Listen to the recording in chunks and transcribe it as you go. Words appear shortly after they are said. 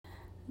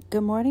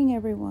Good morning,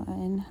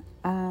 everyone.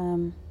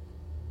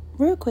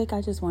 Real quick,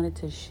 I just wanted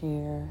to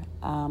share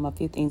a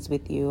few things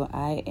with you.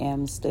 I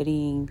am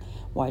studying,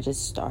 well, I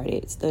just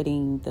started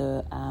studying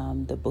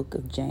the book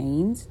of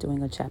James,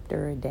 doing a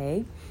chapter a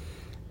day.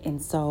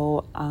 And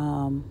so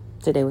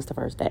today was the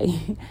first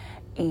day.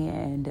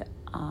 and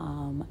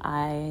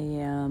I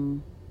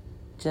am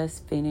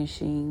just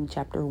finishing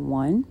chapter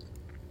 1.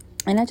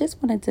 And I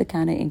just wanted to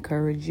kind of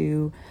encourage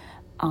you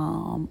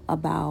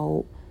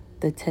about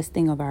the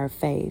testing of our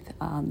faith.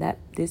 That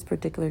this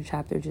particular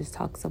chapter just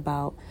talks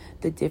about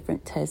the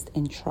different tests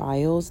and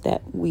trials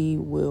that we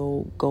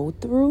will go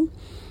through.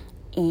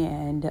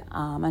 And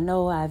I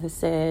know I've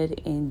said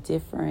in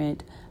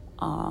different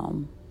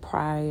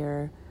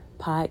prior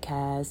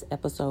podcast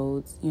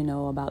episodes,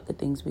 about the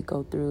things we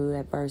go through,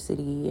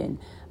 adversity, and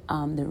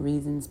the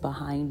reasons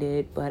behind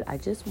it. But I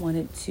just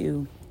wanted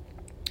to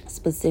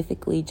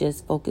specifically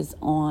just focus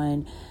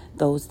on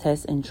those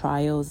tests and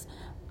trials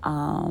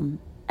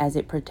as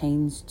it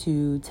pertains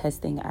to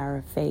testing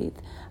our faith.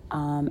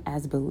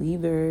 As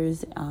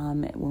believers,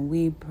 when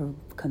we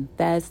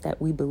confess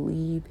that we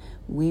believe,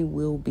 we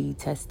will be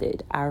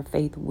tested. Our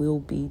faith will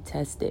be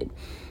tested.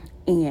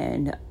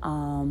 And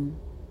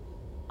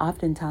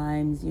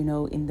oftentimes,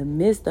 in the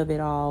midst of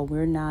it all,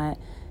 we're not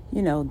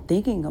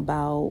thinking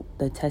about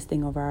the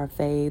testing of our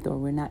faith, or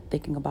we're not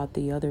thinking about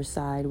the other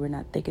side. We're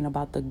not thinking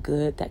about the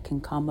good that can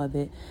come of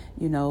it,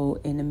 in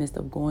the midst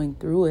of going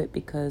through it,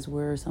 because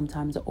we're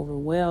sometimes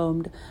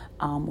overwhelmed.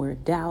 We're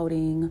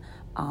doubting.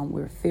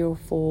 We're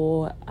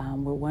fearful.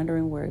 We're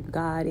wondering where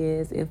God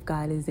is, if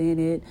God is in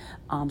it.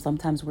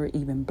 Sometimes we're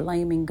even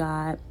blaming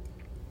God.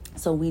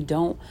 So we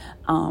don't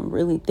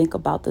really think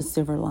about the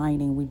silver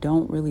lining. We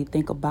don't really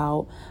think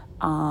about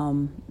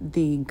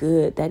the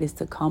good that is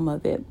to come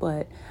of it.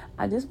 But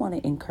I just want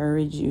to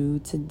encourage you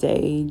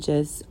today,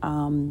 just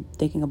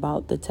thinking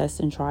about the tests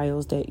and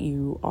trials that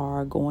you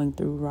are going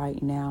through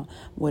right now,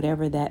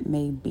 whatever that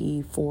may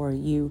be for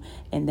you.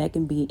 And that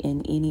can be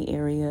in any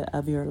area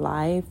of your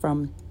life,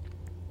 from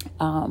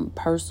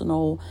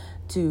personal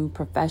to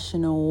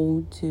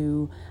professional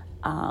to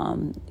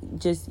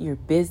just your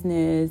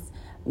business,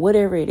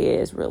 whatever it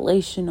is,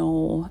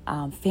 relational,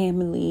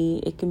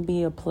 family. It can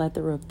be a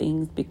plethora of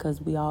things,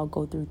 because we all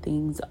go through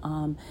things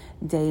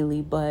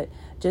daily. But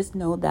just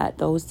know that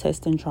those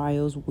tests and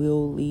trials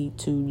will lead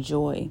to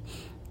joy.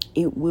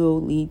 It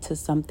will lead to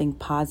something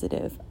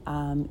positive.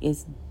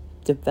 It's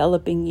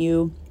developing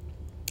you.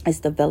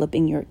 It's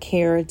developing your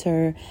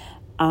character.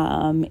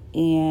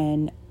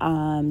 And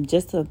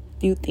just a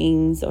few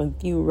things, or a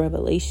few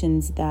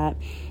revelations that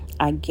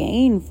I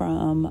gained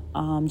from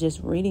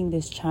just reading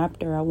this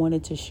chapter, I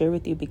wanted to share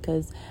with you,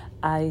 because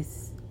I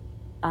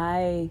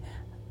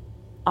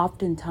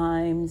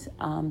oftentimes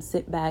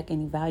sit back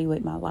and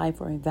evaluate my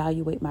life, or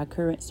evaluate my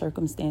current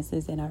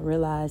circumstances, and I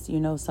realize,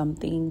 some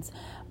things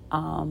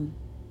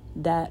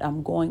that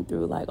I'm going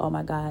through, like, oh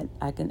my God,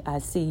 I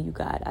see you,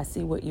 God. I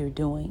see what you're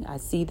doing. I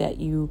see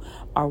that you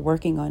are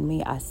working on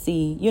me. I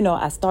see,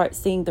 I start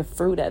seeing the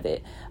fruit of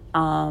it,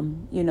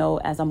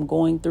 as I'm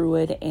going through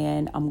it,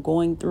 and I'm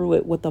going through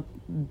it with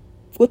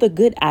a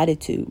good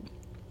attitude,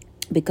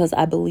 because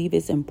I believe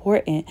it's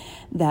important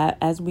that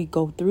as we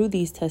go through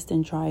these tests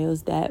and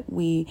trials, that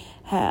we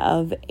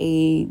have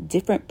a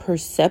different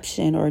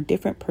perception or a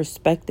different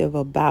perspective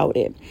about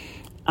it.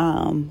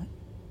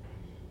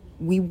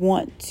 We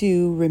want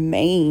to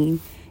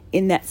remain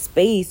in that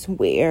space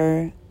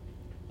where,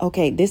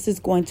 okay, this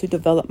is going to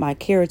develop my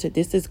character.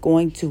 This is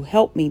going to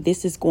help me.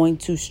 This is going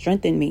to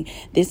strengthen me.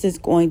 This is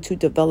going to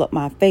develop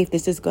my faith.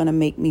 This is going to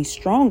make me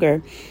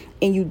stronger.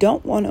 And you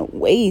don't want to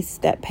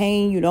waste that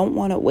pain. You don't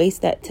want to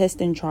waste that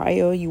test and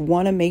trial. You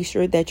want to make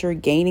sure that you're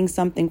gaining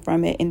something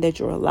from it, and that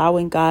you're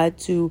allowing God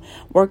to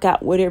work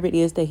out whatever it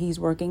is that He's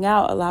working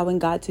out, allowing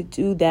God to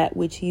do that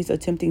which He's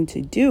attempting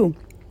to do.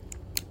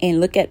 And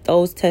look at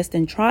those tests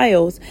and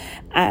trials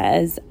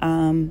as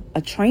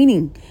a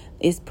training.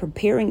 Is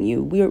preparing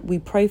you. We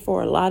pray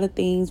for a lot of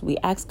things. We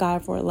ask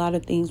God for a lot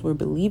of things. We're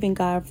believing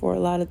God for a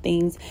lot of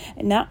things.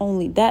 And not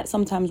only that,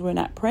 sometimes we're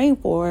not praying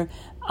for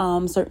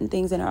certain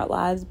things in our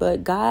lives,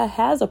 but God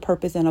has a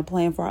purpose and a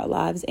plan for our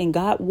lives. And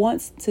God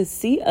wants to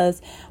see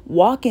us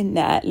walk in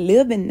that,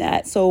 live in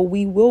that. So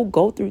we will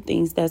go through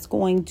things that's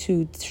going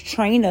to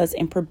train us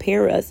and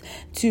prepare us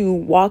to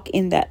walk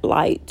in that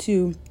light,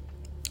 to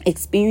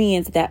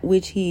experience that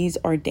which He's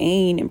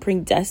ordained and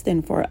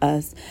predestined for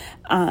us.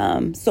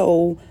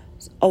 So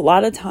a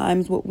lot of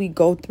times what we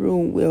go through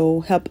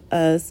will help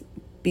us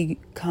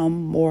become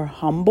more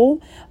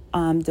humble,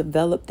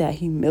 develop that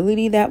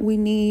humility that we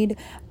need.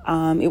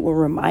 It will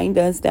remind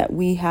us that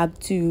we have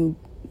to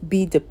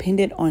be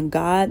dependent on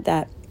God,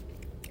 that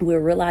we'll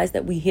realize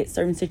that we hit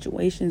certain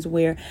situations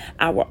where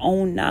our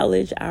own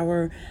knowledge,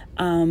 our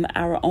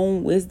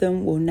own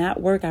wisdom will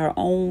not work, our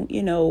own,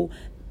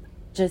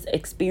 just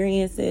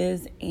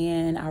experiences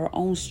and our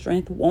own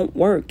strength won't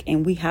work.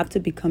 And we have to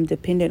become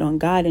dependent on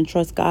God and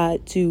trust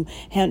God to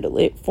handle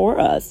it for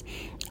us.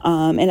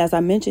 And as I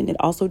mentioned, it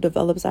also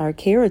develops our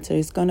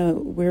character.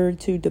 We're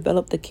to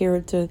develop the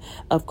character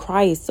of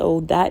Christ.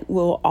 So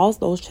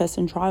those tests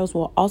and trials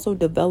will also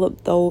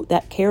develop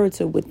that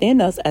character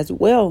within us as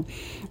well.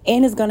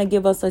 And it's going to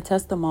give us a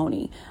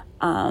testimony.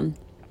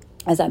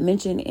 As I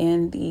mentioned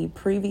in the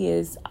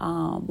previous,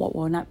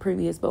 not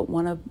previous, but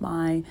one of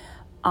my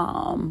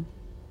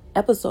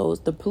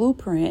episodes, the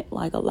blueprint,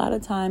 like a lot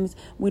of times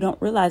we don't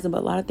realize it, but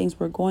a lot of things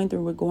we're going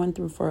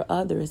through for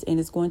others, and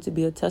it's going to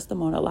be a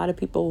testimony. A lot of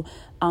people,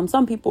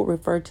 some people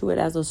refer to it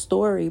as a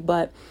story,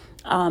 but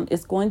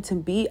it's going to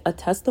be a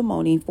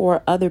testimony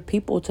for other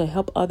people, to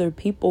help other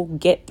people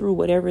get through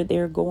whatever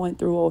they're going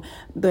through, or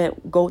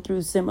that go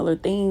through similar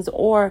things,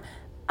 or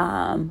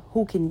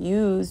who can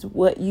use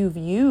what you've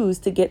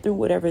used to get through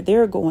whatever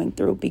they're going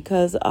through,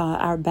 because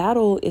our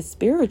battle is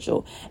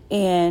spiritual,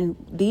 and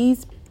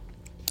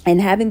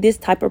having this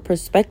type of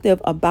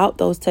perspective about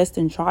those tests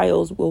and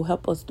trials will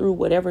help us through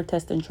whatever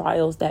tests and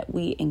trials that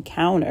we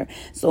encounter.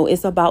 So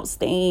it's about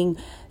staying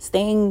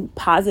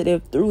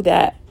positive through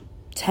that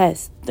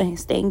test,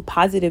 staying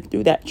positive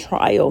through that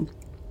trial,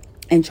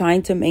 and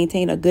trying to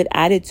maintain a good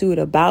attitude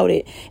about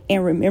it,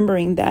 and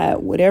remembering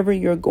that whatever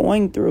you're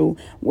going through,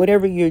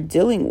 whatever you're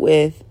dealing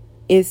with,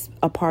 is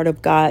a part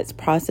of God's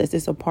process.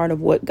 It's a part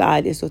of what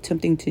God is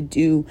attempting to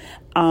do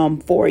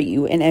for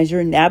you. And as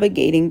you're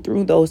navigating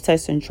through those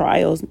tests and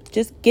trials,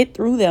 just get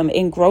through them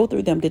and grow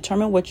through them.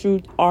 Determine what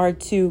you are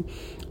to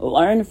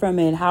learn from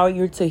it, how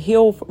you're to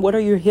heal, what are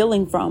you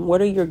healing from, what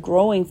are you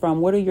growing from,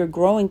 what are you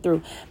growing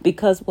through.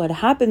 Because what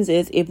happens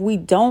is, if we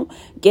don't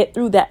get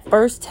through that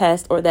first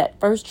test or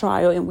that first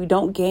trial, and we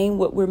don't gain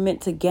what we're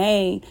meant to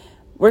gain,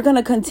 we're going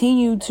to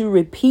continue to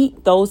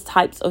repeat those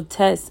types of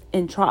tests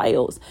and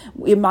trials.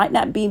 It might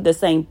not be the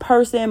same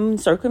person,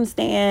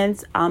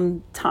 circumstance,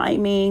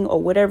 timing,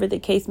 or whatever the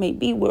case may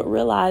be. We'll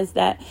realize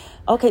that,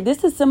 okay,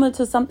 this is similar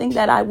to something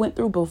that I went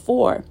through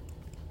before.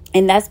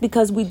 And that's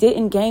because we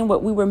didn't gain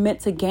what we were meant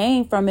to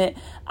gain from it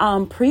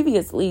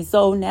previously.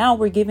 So now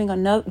we're given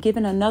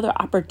another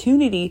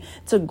opportunity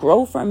to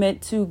grow from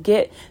it, to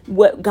get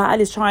what God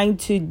is trying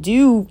to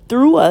do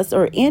through us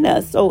or in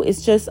us. So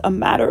it's just a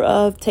matter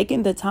of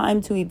taking the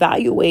time to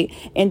evaluate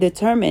and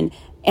determine,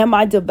 am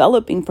I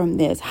developing from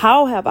this?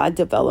 How have I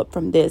developed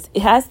from this?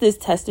 Has this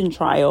test and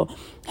trial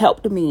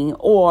helped me?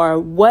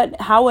 Or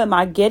how am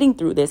I getting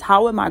through this?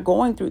 How am I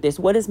going through this?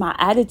 What is my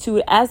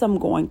attitude as I'm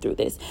going through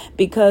this?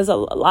 Because a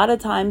lot of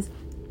times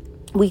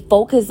we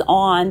focus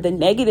on the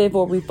negative,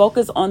 or we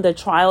focus on the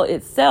trial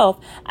itself,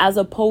 as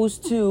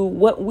opposed to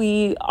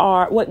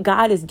what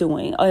God is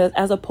doing,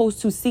 as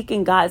opposed to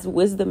seeking God's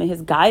wisdom and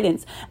his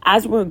guidance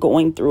as we're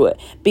going through it.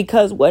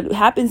 Because what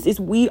happens is,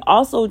 we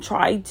also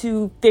try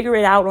to figure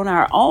it out on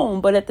our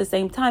own, but at the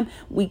same time,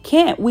 we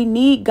can't. We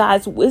need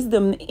God's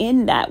wisdom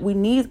in that. We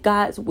need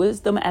God's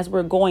wisdom as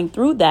we're going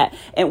through that.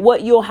 And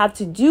what you'll have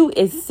to do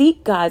is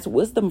seek God's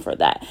wisdom for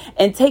that,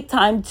 and take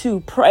time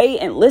to pray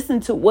and listen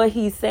to what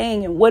he's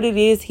saying, and what it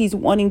is he's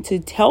wanting to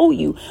tell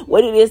you,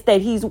 what it is that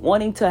he's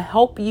wanting to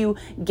help you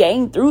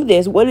gain through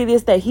this, what it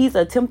is that he's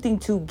attempting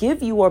to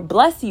give you or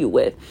bless you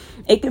with.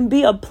 It can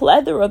be a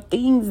plethora of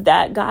things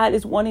that God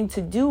is wanting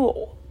to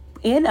do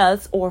in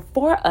us or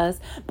for us,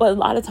 but a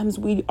lot of times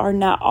we are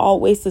not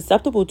always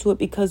susceptible to it,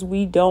 because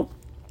we don't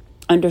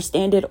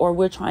understand it, or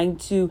we're trying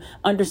to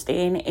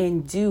understand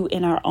and do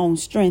in our own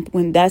strength,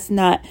 when that's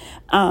not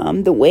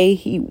the way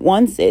he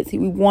wants it. He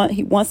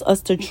wants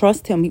us to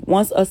trust him. He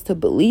wants us to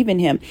believe in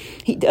him.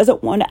 He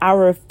doesn't want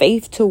our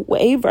faith to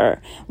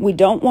waver. We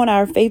don't want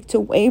our faith to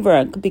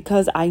waver,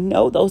 because I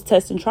know those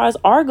tests and trials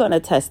are going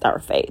to test our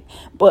faith,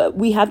 but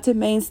we have to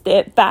remain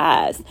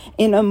steadfast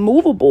and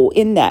immovable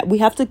in that. We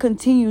have to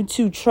continue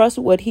to trust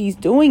what he's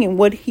doing and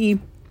what he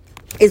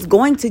is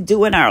going to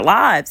do in our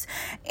lives.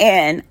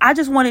 And I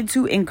just wanted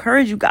to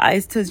encourage you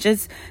guys to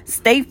just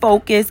stay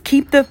focused,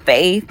 keep the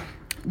faith.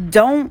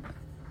 Don't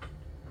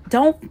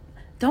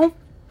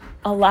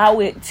allow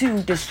it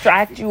to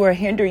distract you or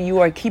hinder you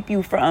or keep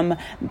you from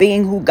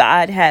being who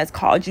God has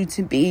called you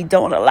to be.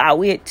 Don't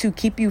allow it to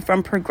keep you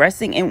from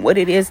progressing in what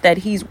it is that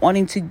he's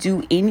wanting to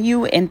do in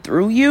you and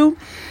through you.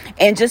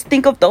 And just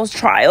think of those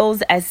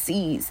trials as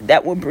seeds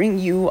that will bring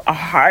you a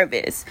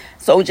harvest.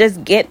 So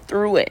just get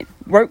through it,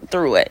 work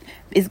through it.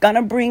 It's going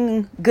to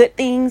bring good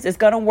things. It's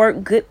going to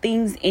work good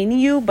things in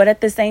you, but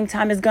at the same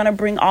time, it's going to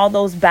bring all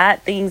those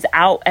bad things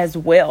out as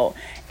well.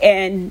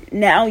 And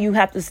now you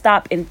have to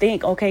stop and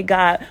think, okay,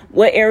 God,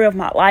 what area of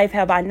my life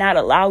have I not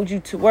allowed you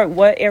to work?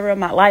 What area of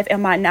my life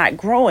am I not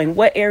growing?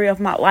 What area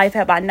of my life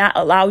have I not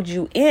allowed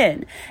you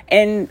in?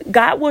 And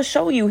God will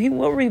show you. He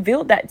will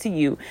reveal that to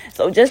you.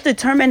 So just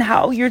determine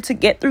how you're to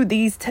get through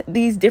these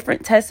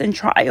different tests and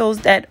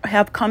trials that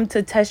have come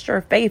to test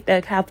your faith,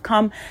 that have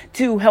come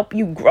to help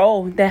you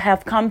grow, that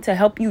have come to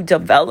help you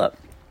develop.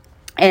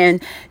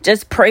 And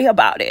just pray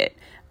about it.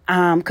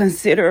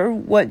 Consider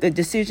what the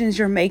decisions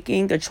you're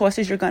making, the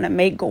choices you're going to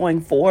make going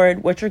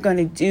forward, what you're going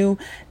to do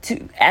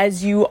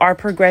as you are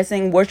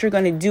progressing, what you're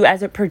going to do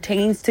as it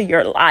pertains to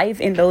your life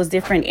in those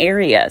different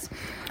areas.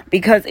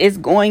 because it's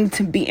going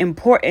to be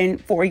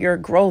important for your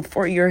growth,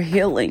 for your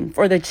healing,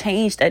 for the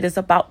change that is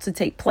about to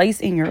take place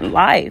in your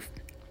life.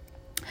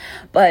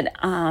 But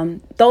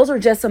those are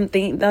just some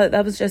things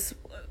that was just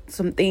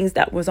some things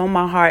that was on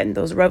my heart, and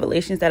those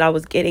revelations that I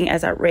was getting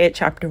as I read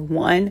chapter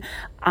 1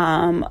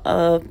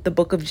 of the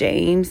book of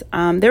James.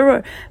 There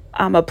were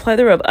a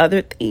plethora of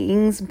other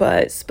things,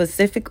 but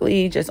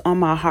specifically just on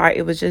my heart,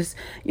 it was just,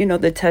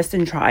 the tests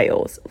and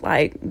trials.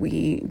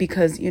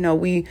 Because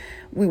we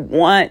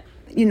want,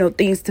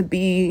 things to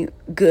be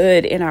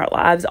good in our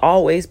lives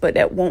always, but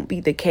that won't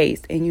be the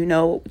case.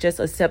 And,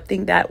 just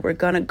accepting that we're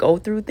going to go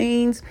through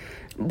things,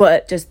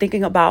 but just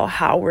thinking about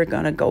how we're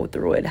going to go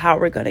through it, how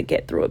we're going to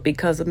get through it,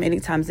 because many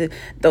times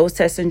those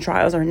tests and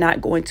trials are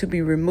not going to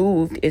be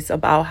removed. It's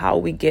about how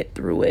we get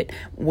through it.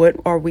 What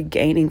are we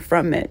gaining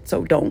from it?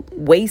 So don't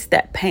waste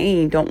that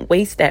pain. Don't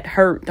waste that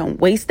hurt. Don't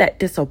waste that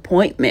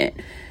disappointment.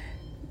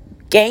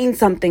 Gain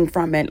something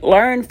from it.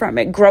 Learn from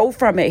it. Grow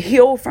from it.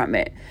 Heal from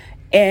it.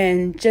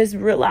 And just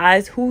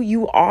realize who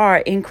you are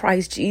in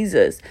Christ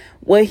Jesus,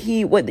 what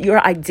your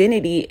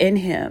identity in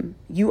him.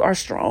 You are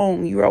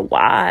strong. You are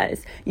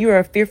wise. You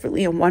are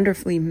fearfully and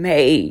wonderfully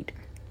made.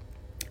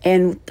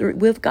 And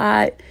with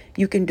God,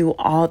 you can do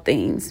all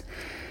things.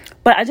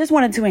 But I just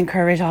wanted to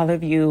encourage all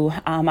of you.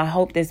 I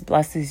hope this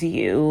blesses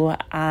you.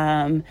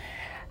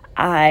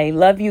 I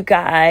love you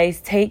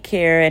guys. Take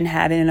care and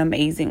have an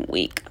amazing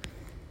week.